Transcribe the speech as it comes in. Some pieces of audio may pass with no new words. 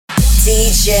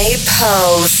DJ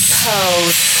Pulse.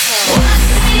 Pulse. What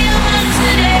did you learn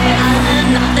today? I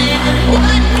learned nothing.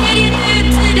 What did you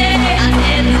do today? I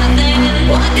did nothing.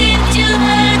 What did you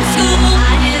learn at school?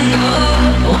 I didn't go.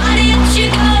 Why didn't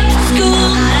you go to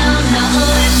school? I don't know.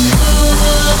 It's cool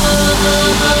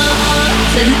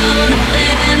to know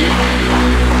nothing.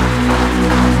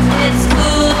 It's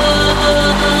cool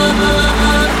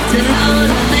to know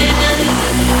nothing.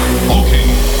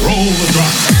 Okay, roll the drum.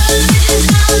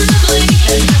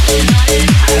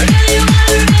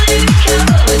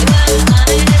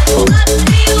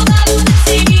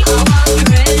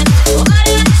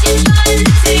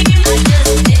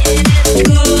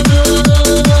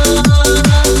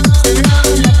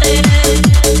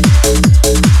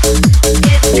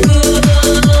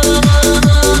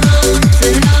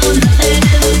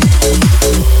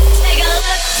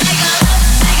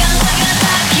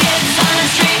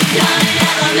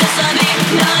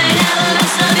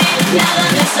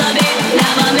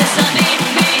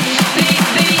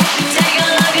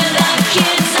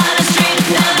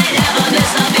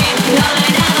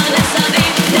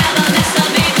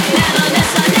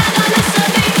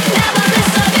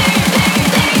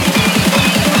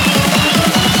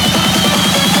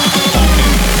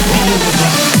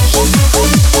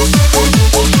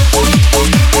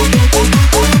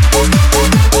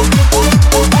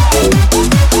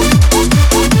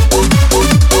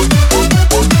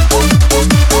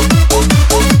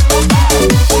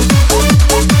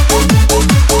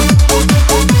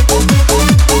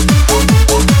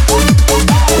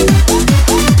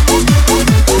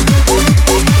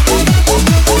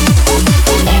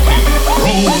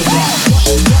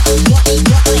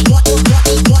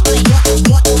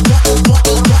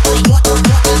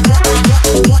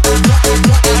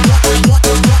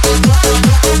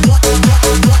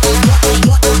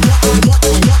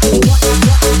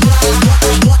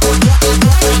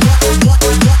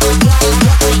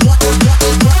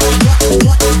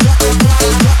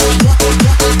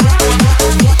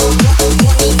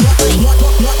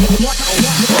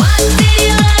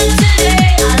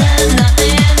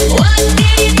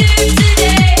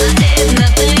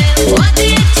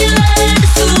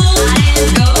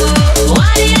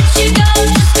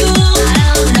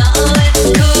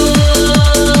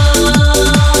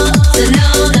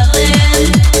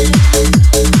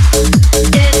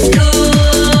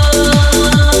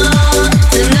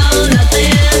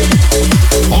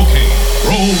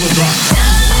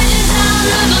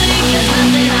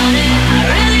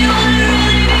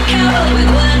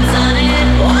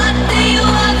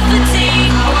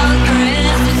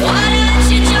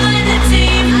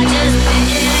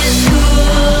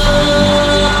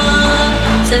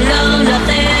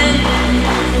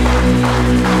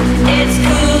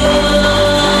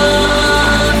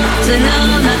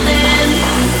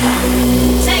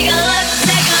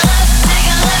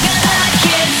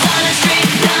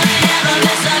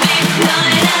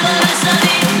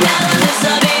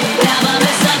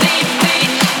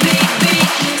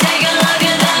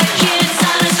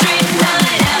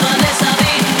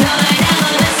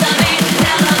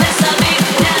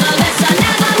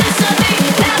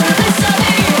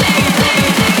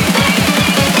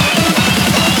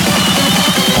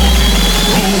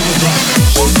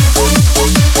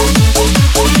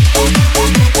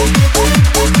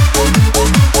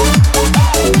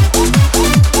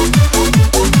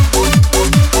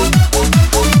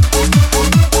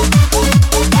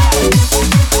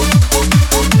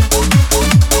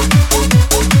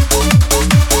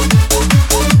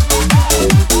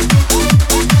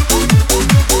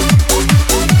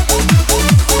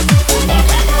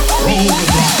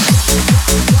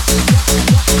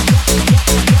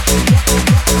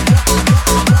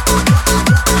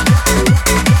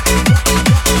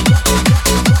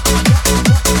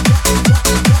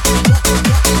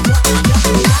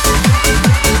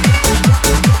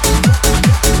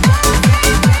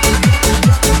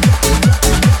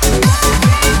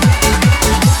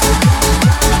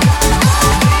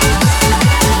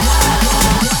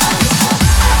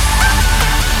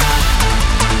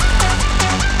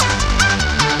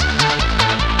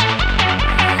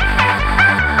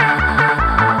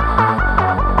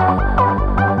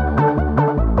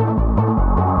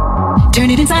 Turn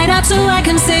it inside out so I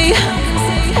can see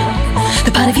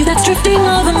the part of you that's drifting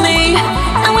over me.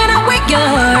 And when I wake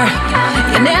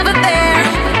you're never there.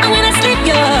 And when I sleep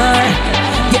you're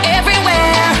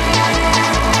everywhere.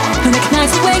 I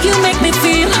recognize the way you make me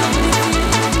feel.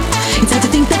 It's hard to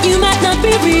think that you might not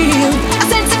be real. I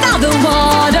sense it now, the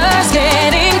water's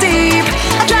getting deep.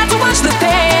 I try to wash the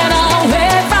pain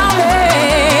away from me,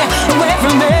 away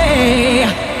from me.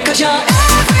 'Cause you're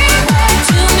everywhere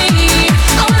to me.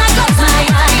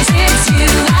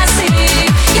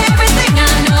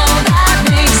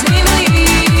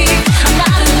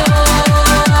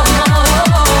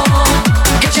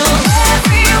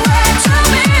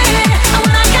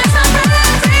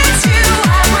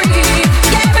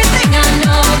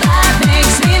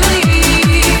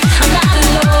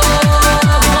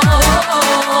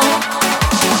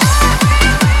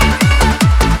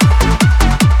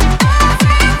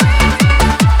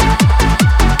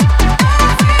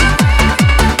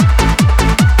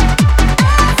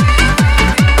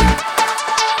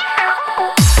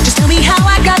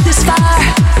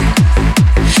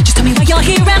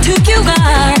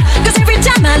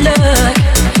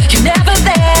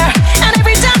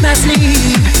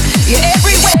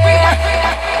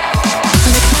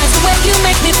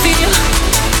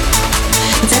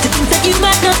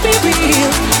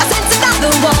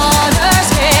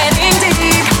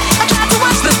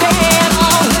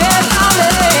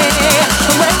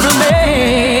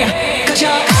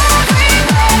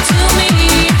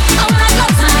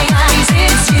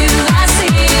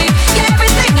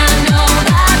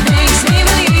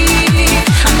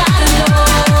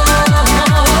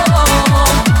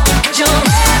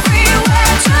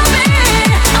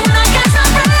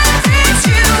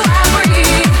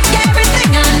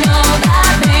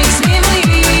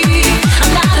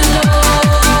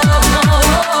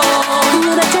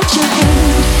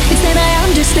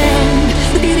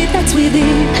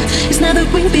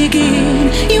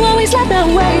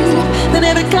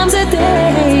 times a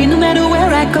day. No matter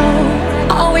where I go,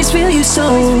 I always feel you so.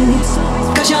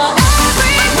 'Cause you're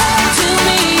everywhere to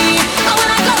me. Oh, when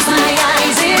I close my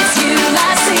eyes, it's you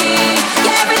I see.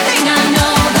 You're everything I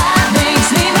know that makes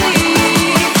me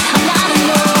believe I'm not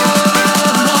alone.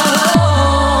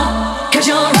 'Cause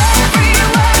you're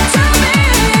everywhere to me.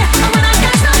 Oh, when I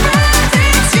catch my breath,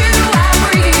 it's you I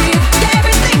breathe. You're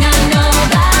everything I know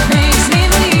that makes me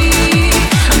believe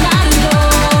I'm not alone.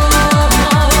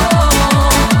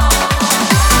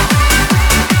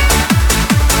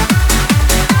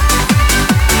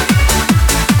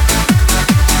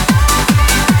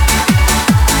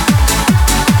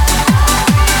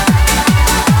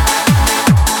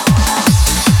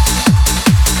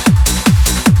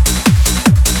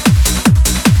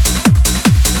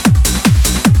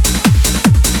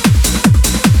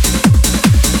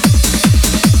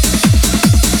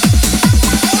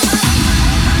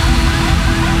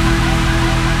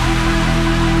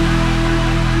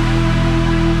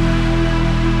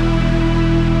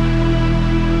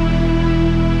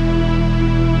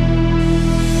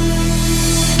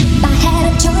 If I had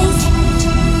a choice,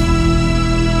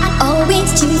 I'd always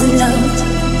choose love.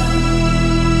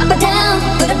 Up or down,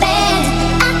 good or bad,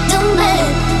 I don't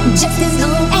mind, just as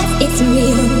long as it's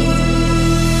real.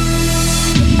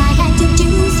 If I had to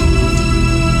choose,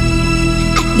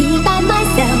 I'd be by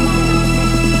myself.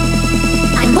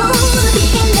 I wanna be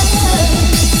in love,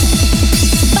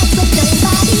 but with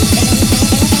nobody else.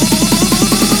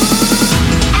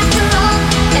 After all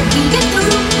that we've been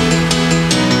through,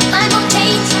 I won't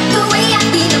change the way I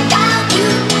feel about you.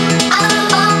 Out of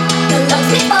all the loves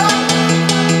before,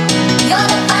 you're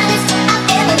the finest I've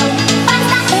ever known.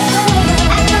 Finest I've ever known.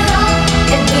 After all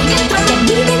that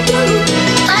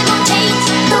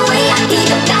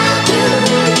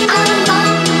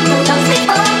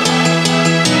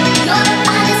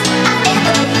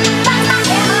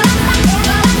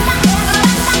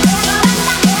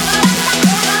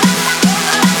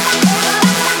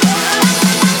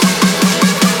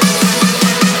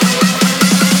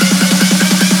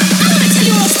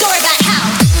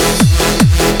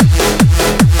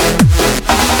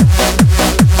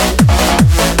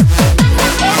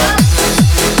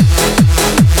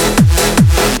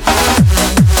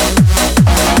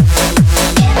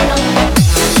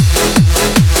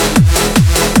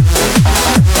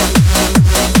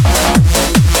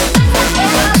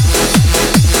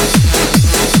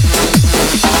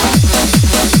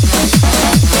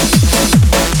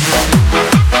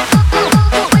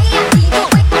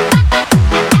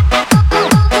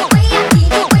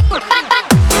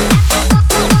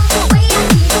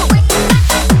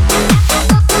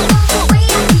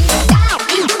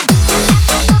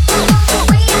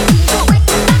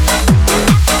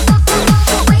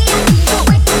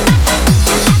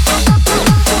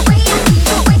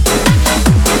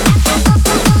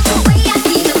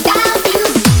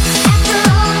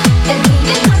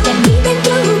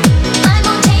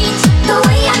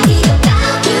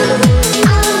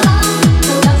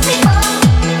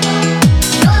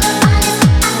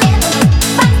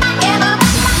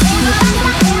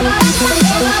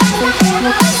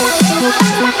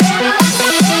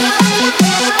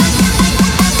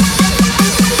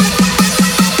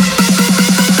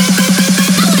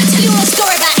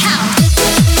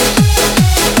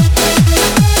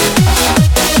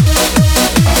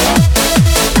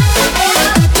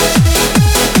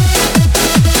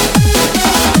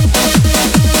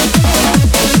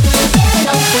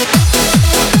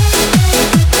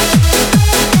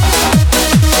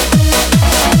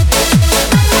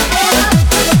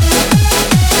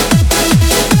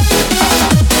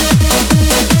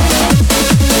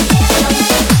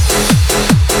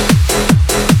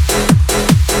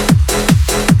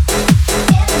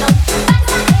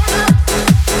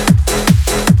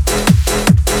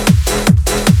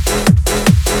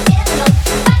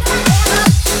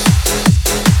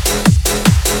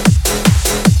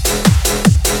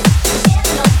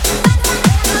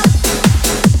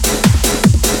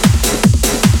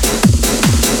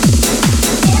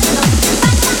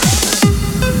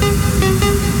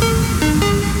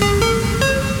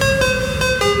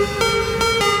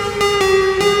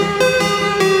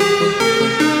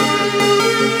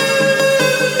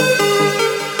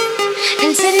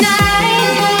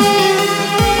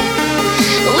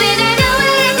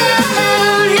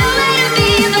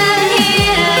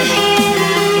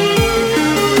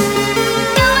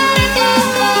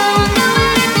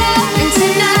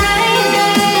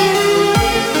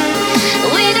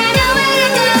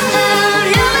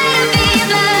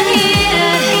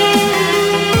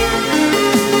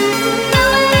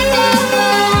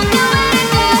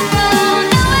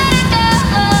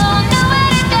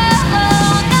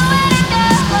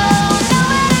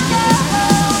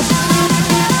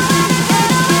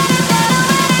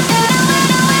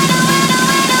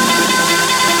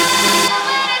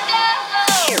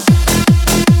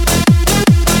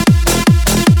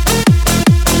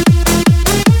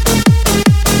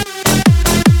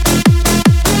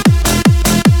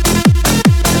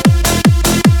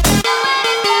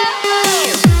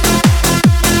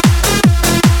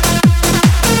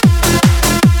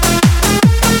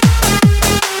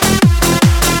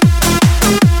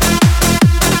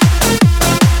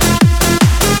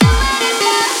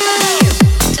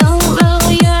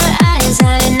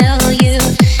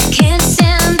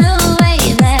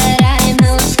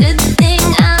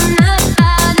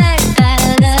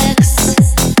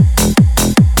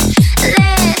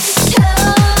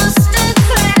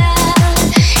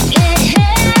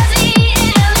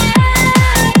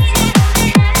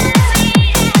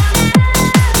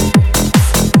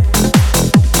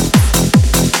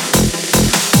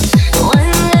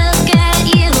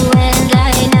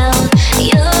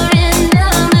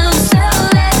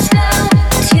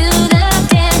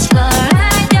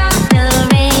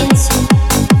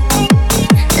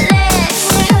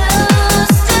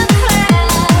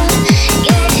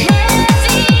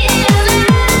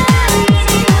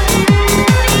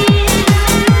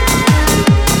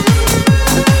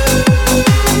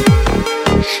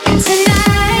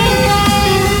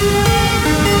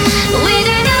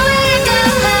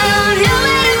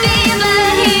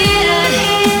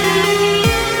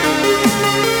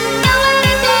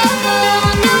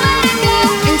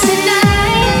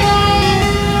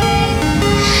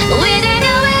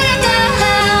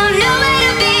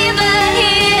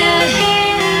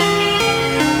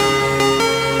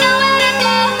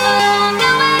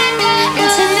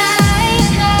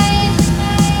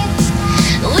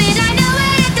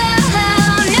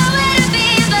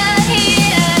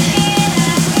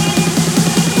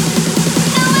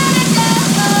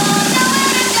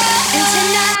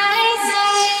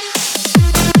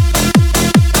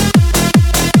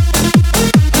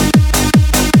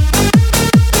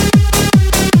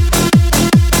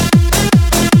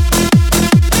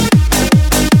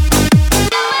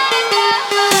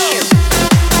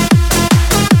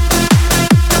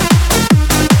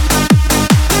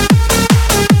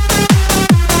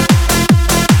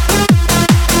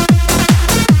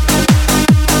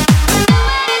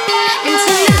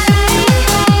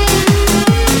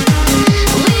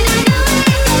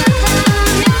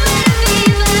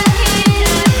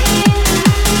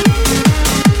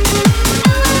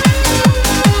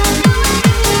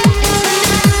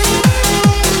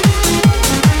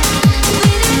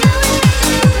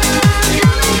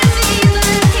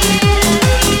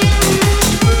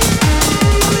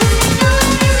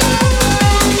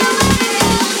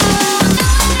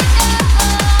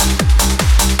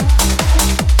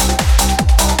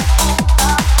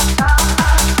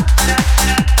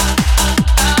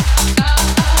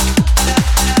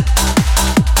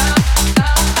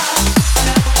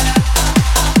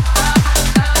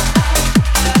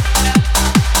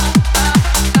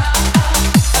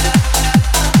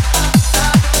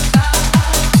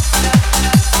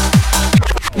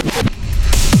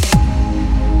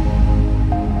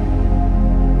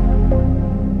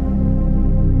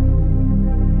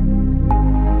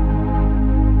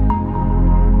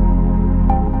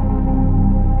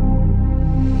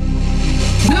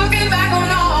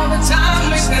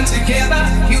together.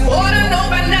 You ought to know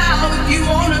by now if you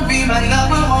wanna be my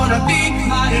lover, wanna be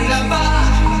my lover.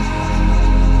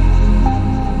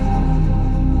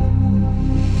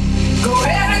 Go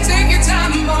ahead and take your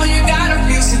time, boy, you gotta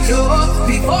feel secure.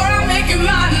 Before I make you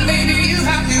mine, baby, you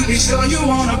have to be sure you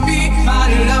wanna be my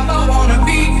lover, wanna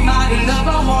be my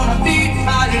lover, wanna be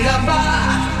my lover.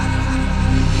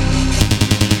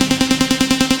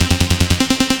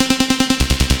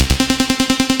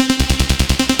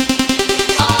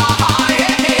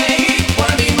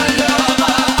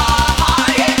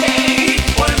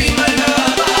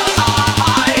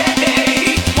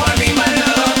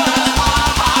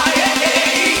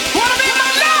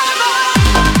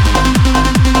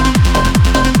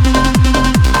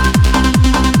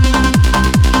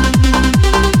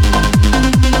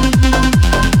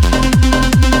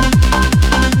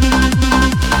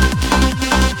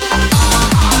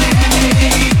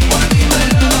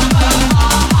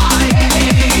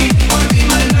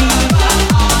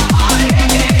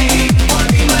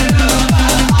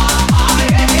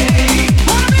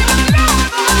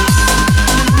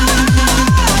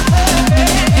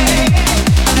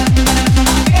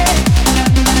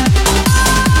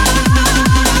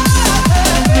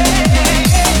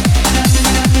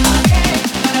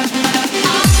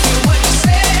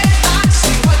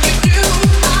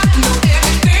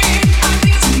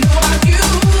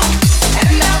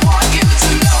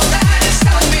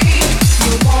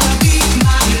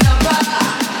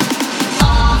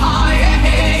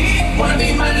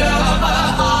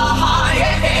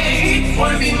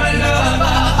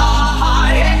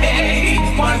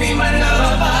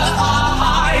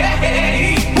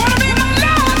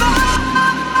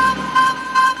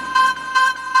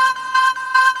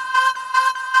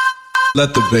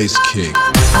 Let the bass kick.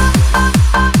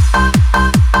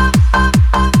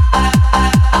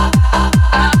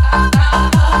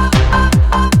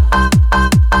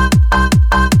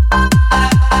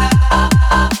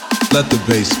 Let the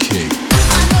bass kick.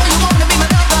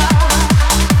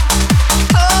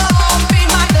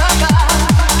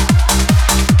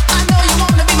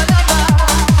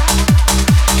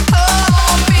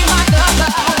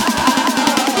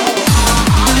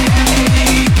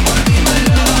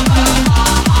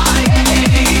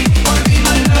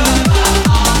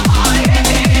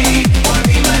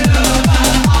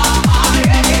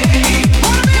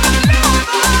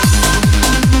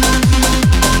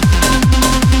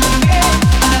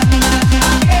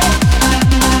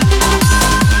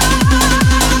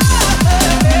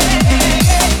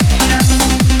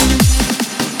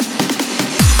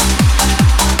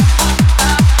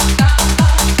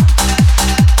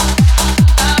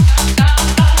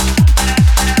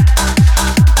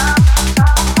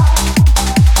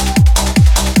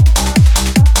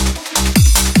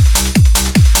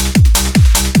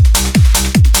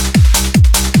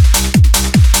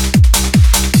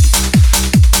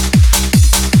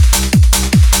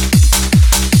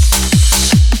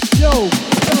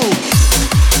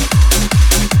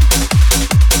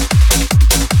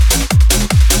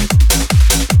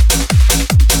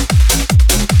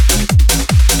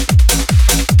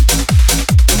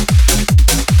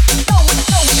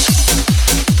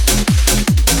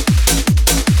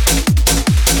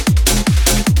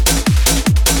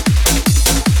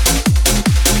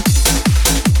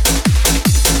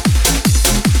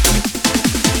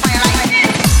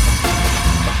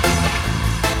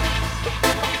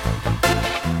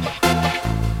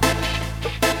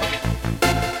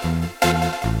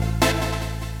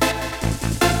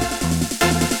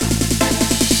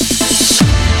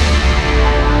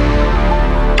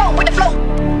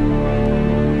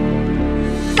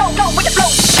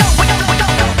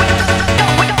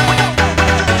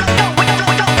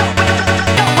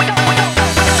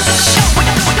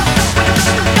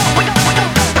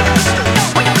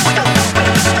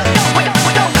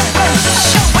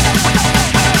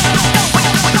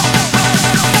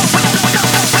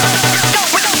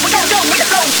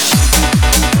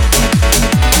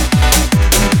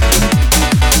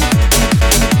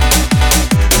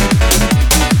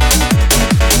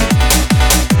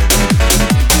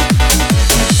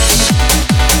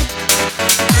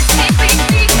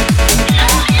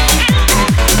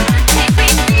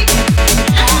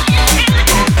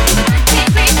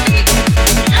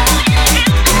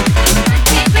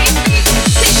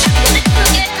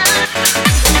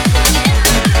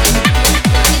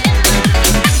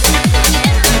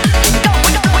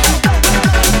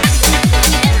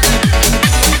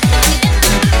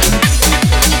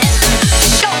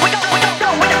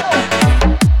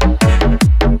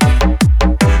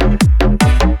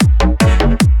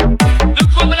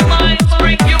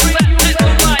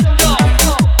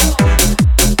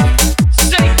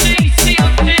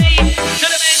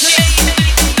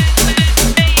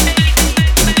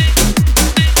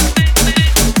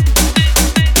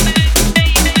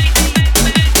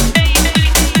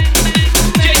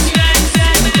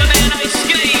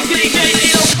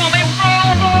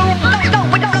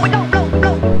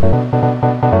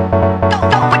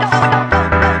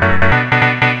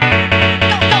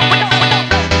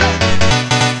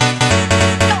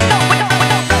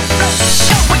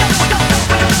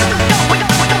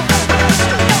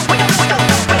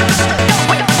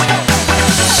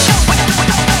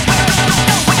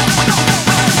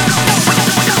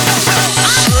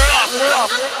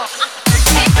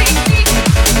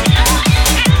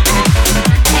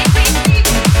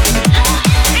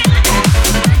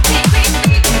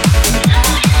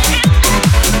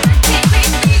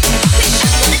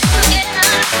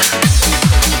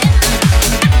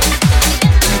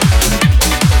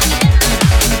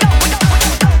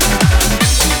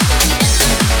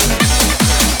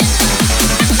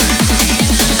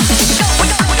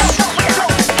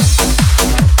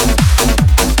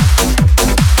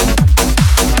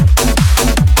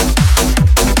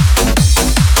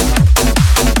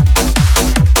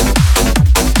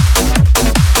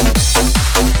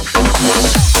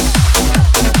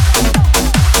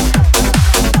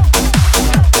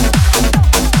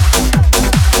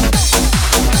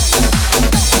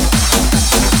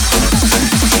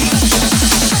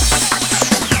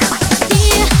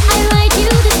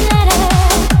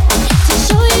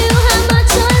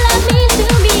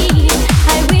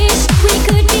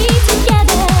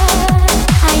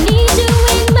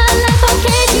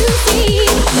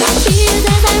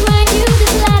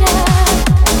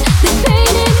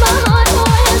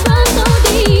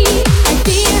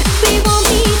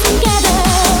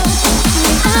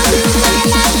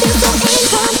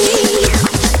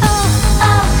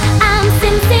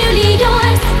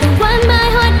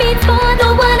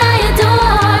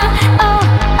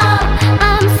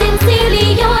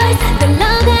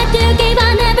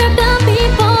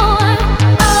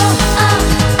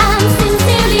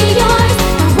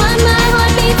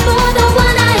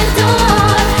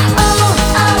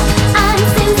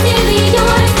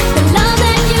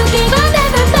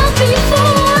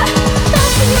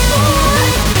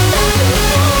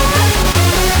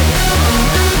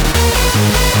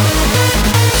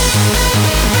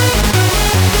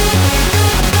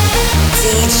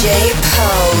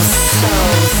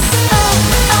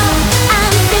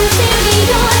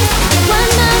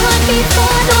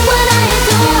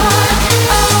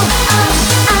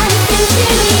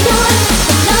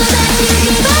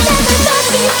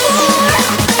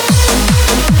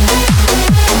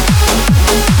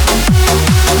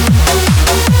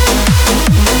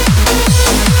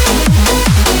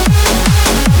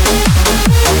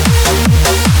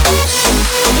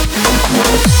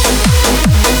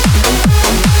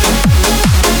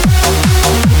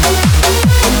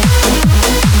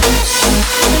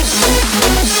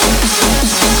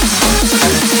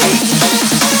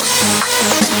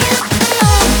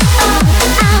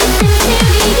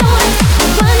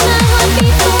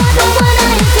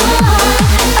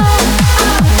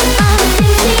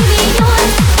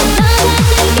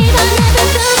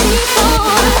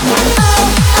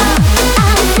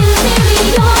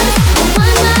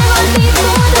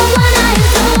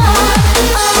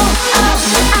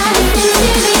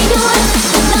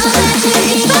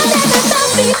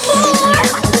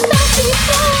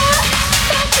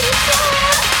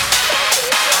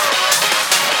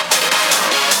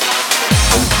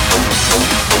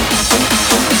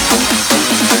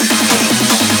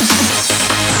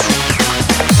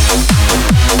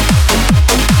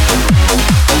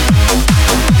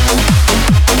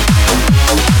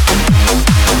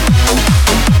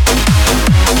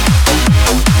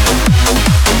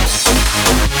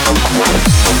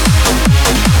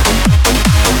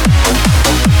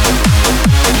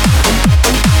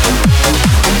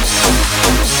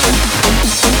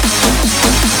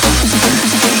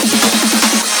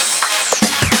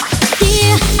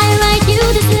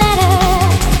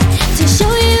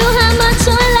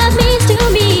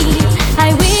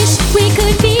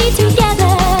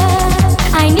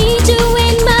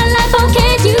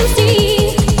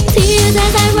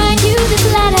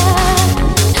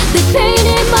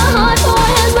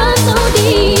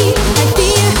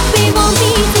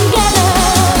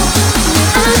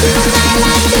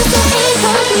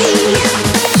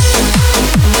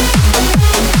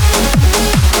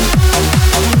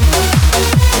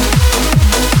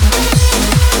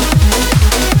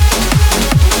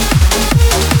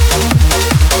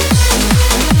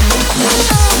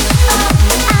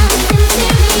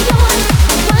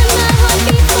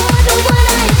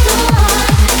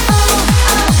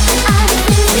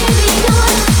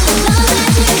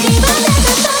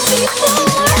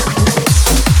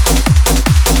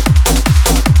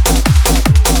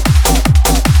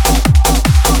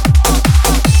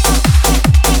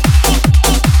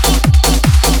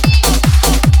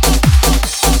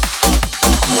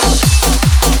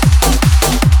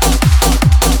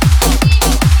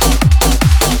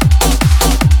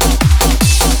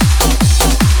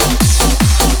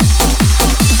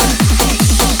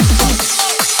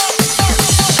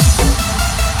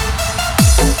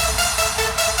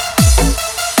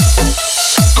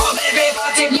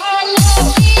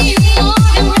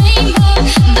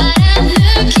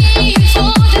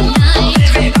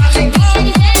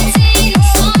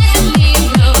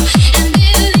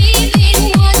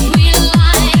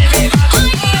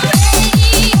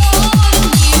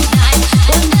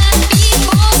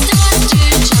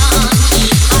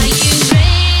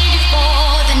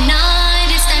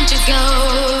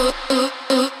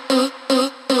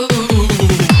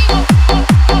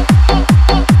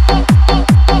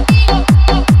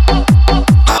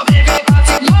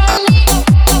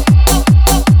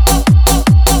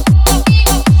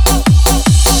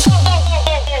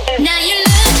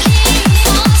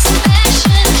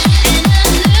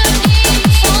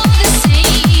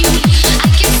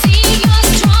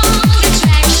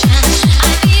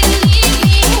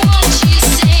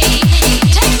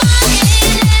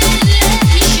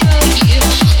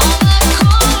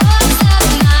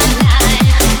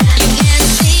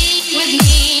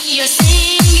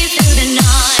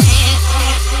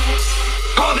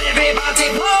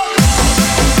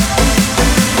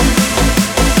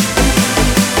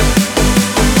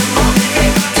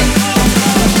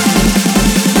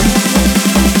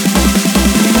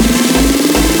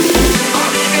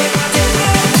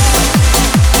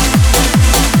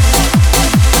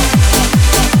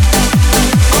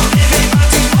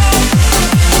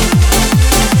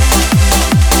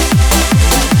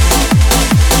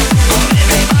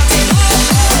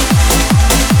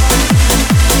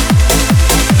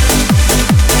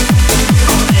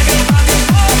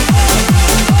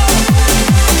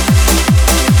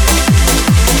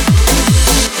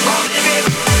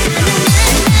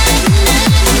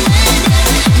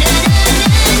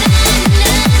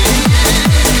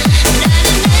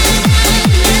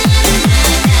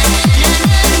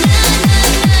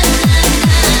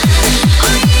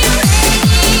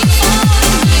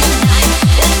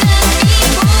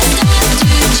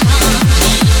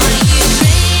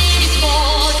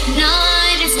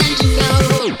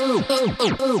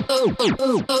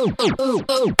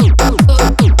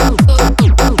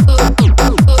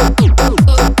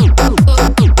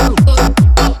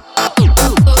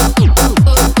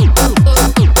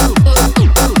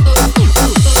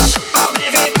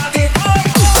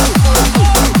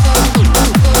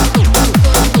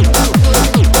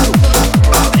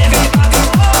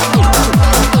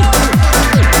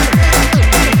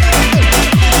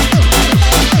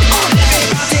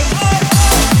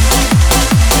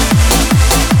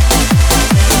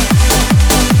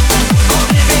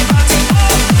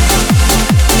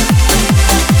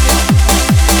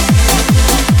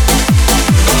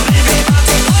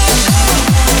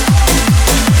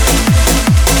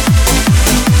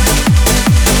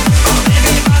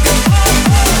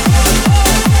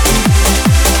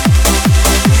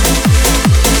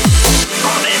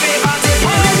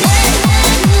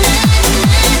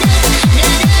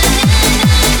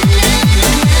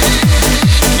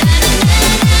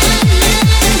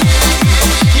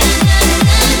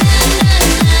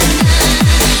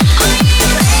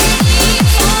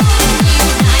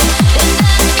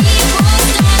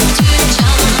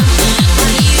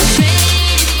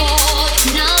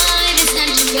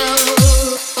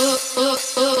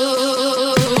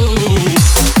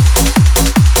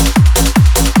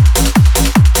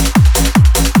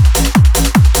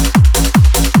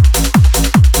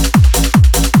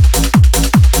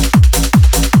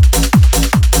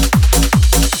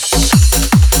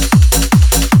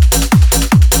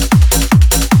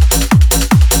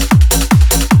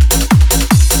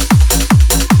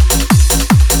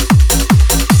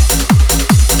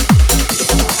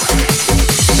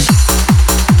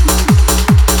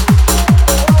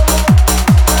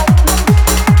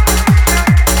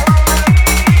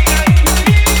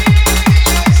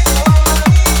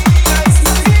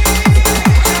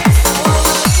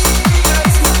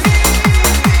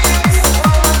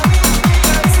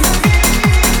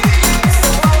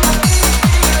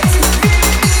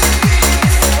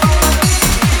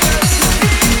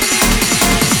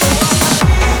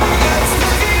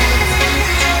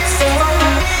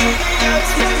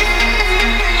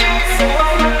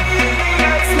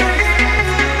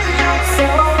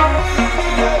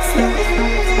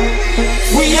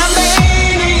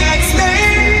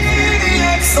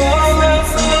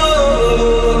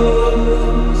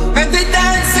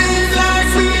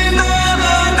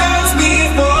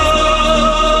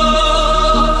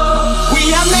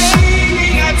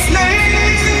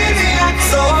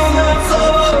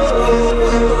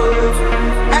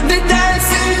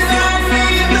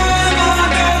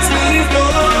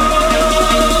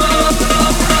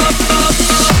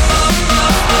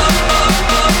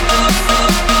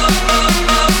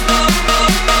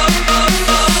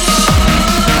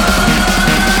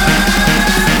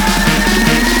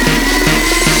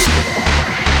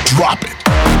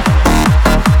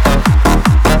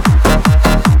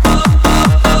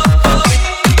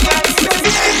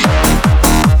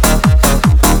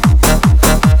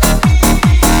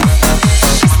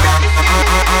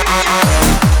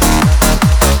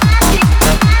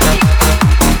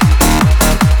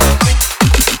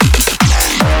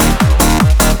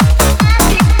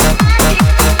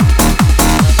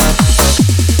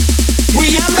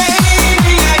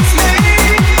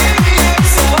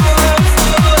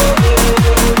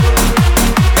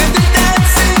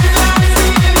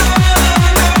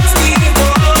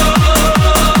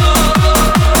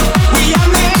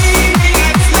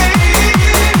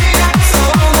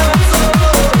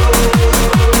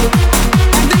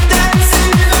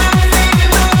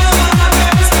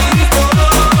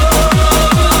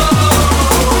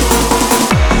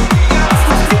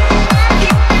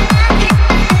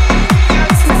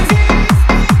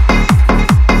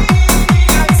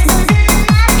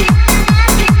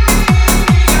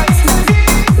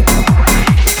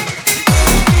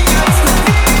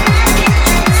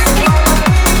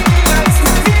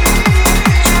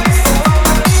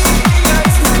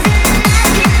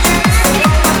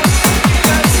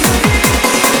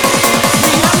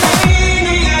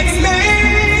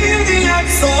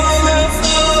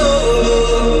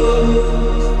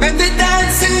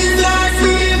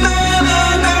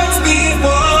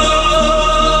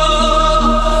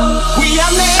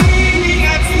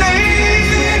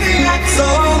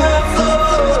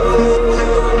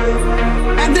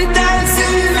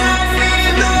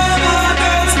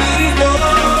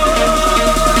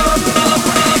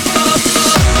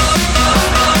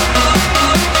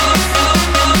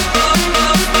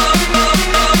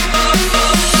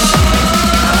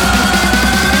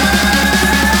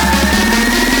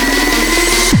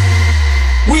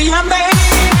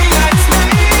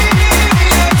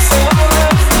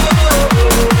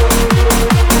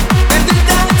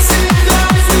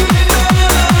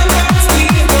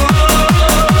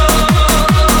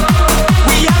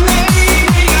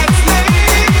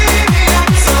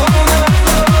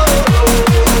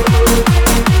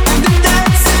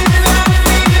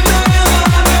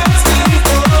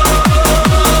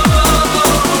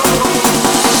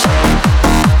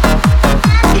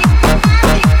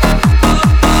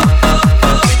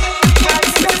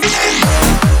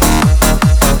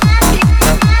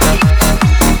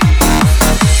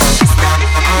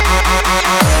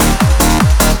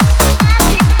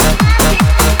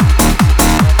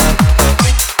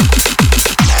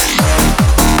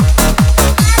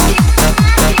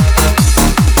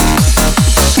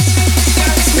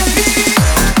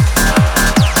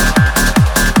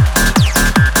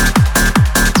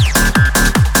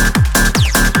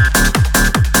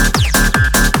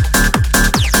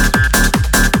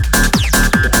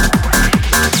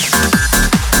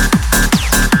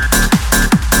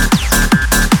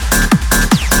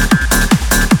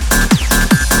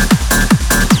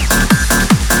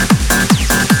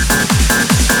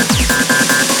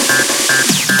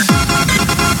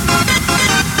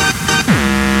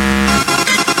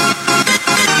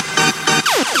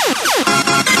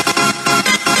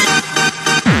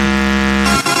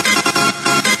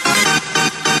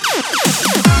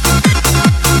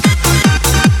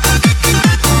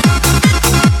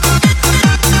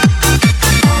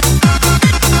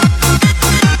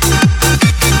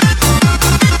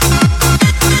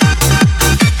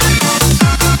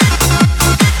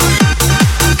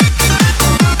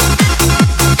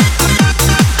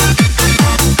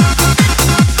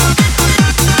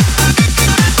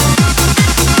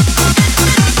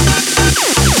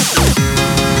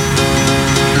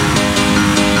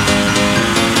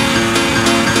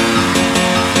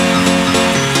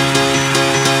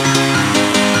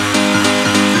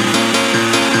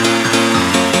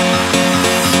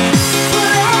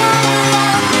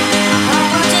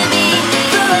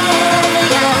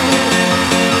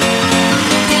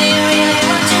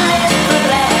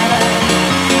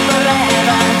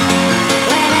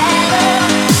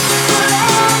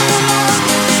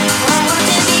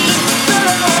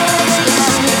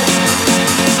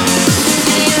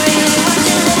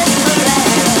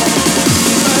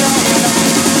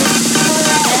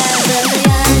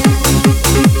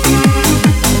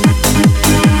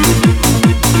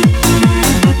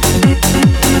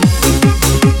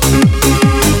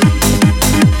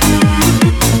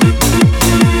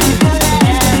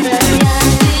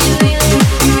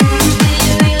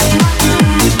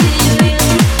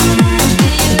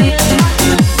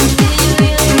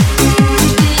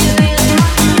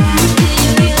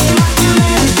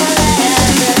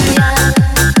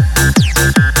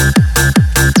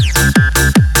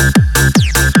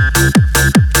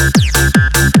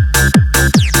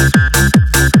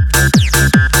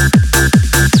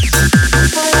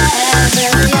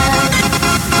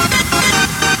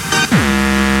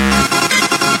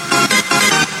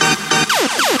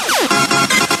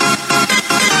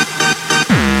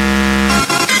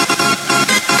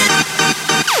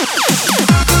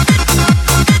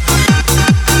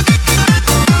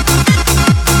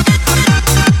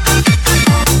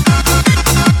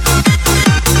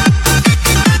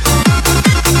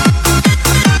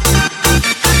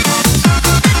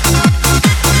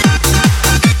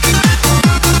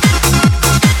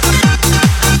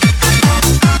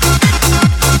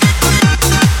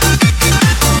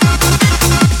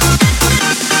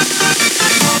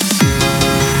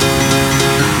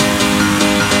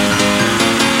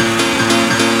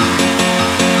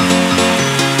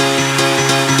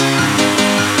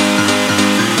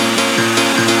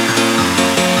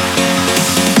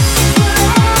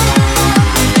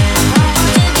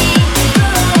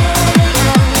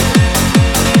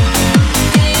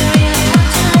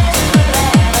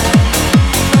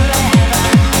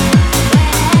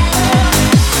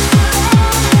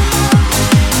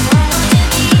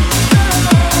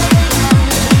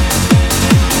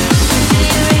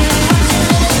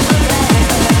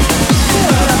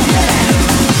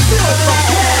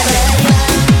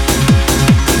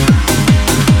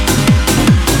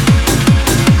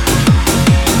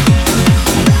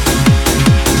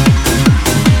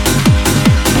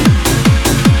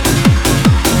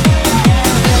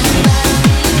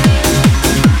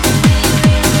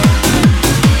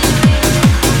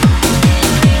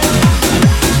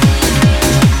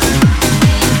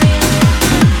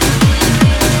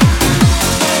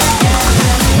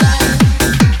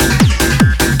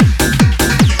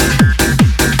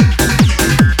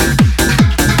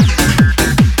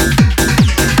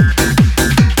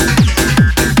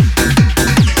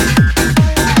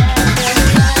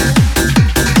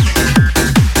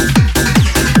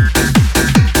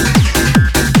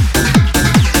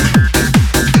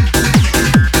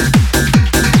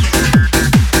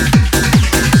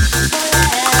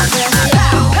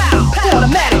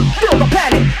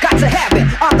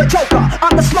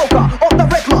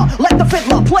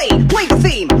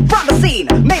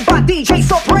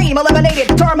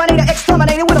 eliminated, terminated,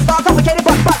 exterminated with a style complicated,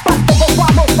 but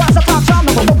most versatile charm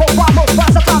number, most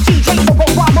versatile DJ,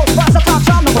 most versatile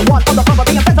charm number one on the cover,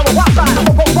 the inventor of rock style,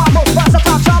 most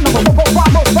versatile charm number,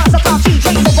 most versatile DJ,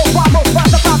 most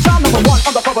versatile charm number one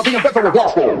on the cover, the inventor of rock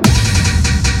style.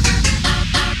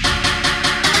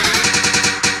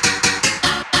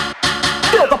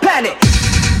 Feel the panic.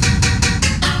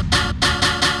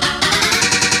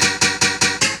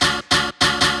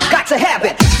 Got to have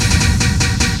it.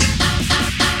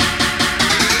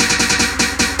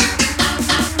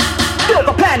 Feel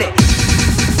the panic.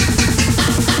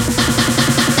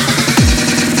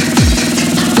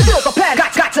 Feel the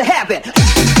panic. Got to have it.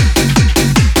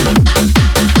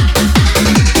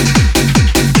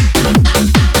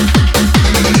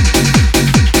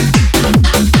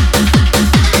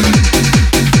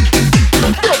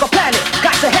 Feel the panic.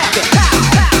 Got to have it.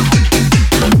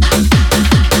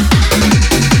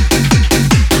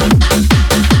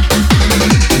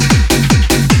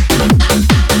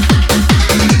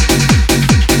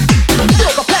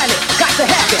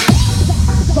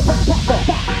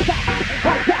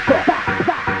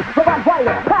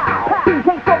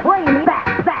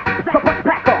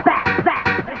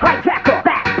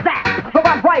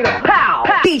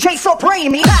 DJ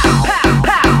Supreme, pow, pow,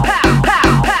 pow, pow,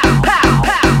 pow, pow, pow,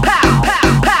 pow, pow,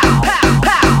 pow, pow,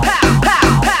 pow, pow,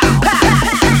 pow, pow.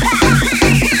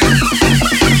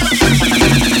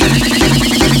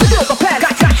 Feel the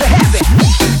panic, got to have it.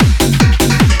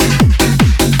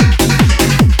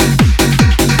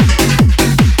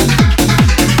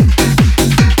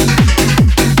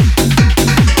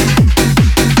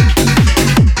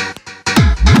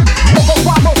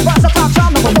 Most versatile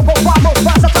charm number, most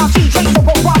versatile DJ,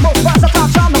 most versatile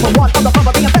charm number one on the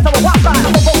cover, the inventor of rock style.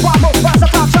 Most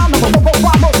versatile charm number,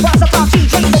 most versatile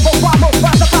DJ, most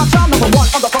versatile charm number one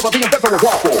on the cover, the inventor of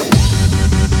rock style.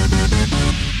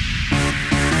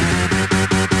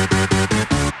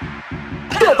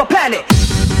 Feel the panic.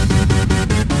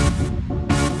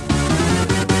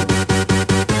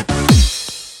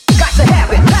 Got to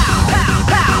have it. Pow, pow,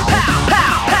 pow, pow,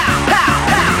 pow, pow,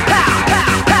 pow, pow, pow,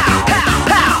 pow, pow,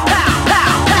 pow, pow,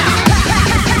 pow, pow.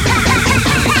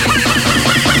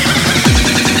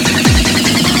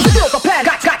 Feel the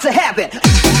panic. Got to have it.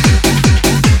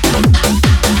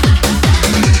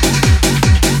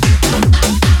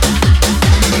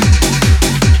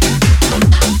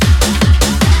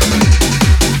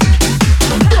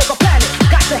 Feel the panic.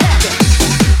 Got to have it.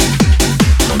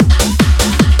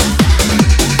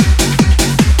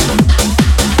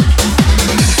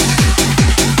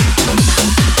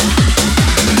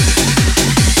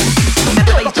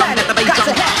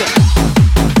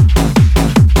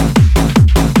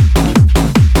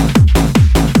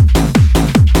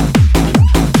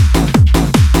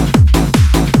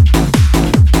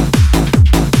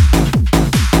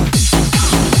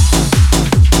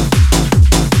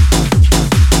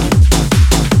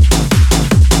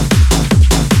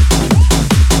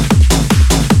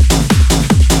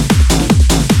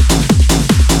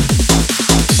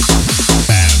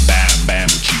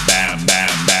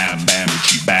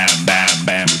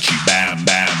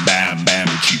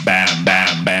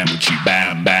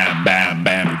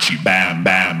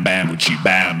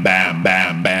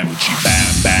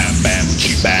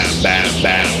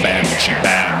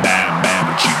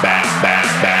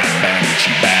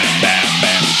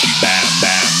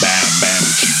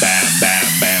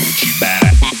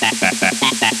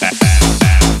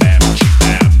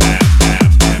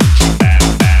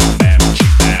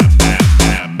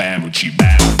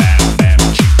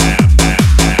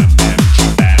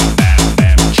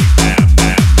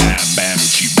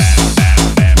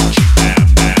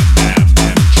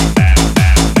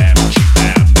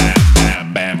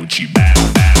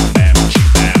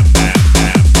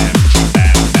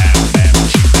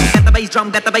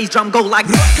 Let the bass drum go like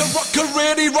rocka, rocka,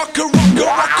 ready, rocka, rocka,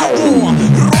 rocka, roar.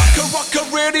 Rocka, rocka,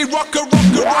 ready, rocka,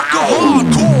 rocka, rocka,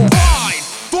 hardcore. 5,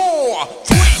 4,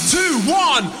 3, 2,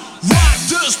 1. Rock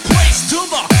this place to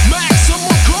the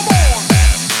maximum. Come on.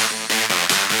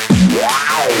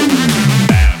 Wow.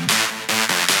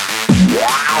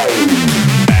 Wow.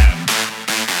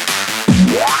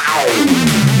 Wow.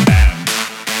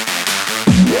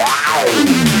 Wow.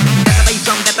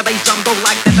 Let the bass drum go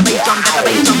like that. The bass drum, let the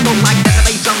bass drum go like that. The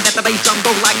bass drum, let the bass drum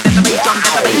go like that. The bass drum,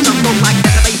 let the bass drum go like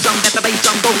that. The bass drum, let the bass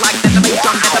drum go like that. The bass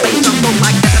drum, let the bass drum go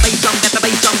like that. The bass drum, let the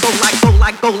bass drum go like, go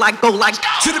like, go like, go like.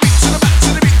 To the beat, to the back, to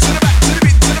the beat, to the back, to the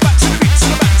beat, to the back, to the beat,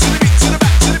 to the back, to the beat, to the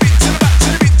back, to the beat, to the back, to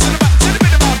the beat, to the back, to the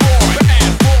beat of my boy,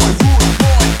 bad boy, rude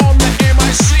boy on the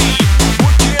MIC.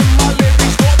 Working my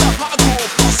lyrics for the hardcore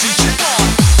posse. Check on.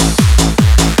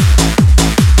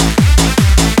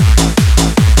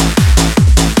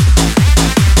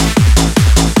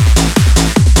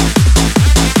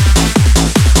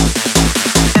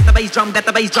 jump, let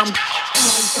the bass jump.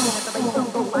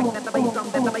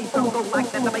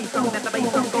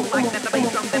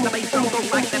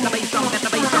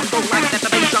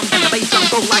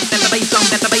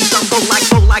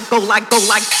 Go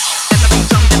like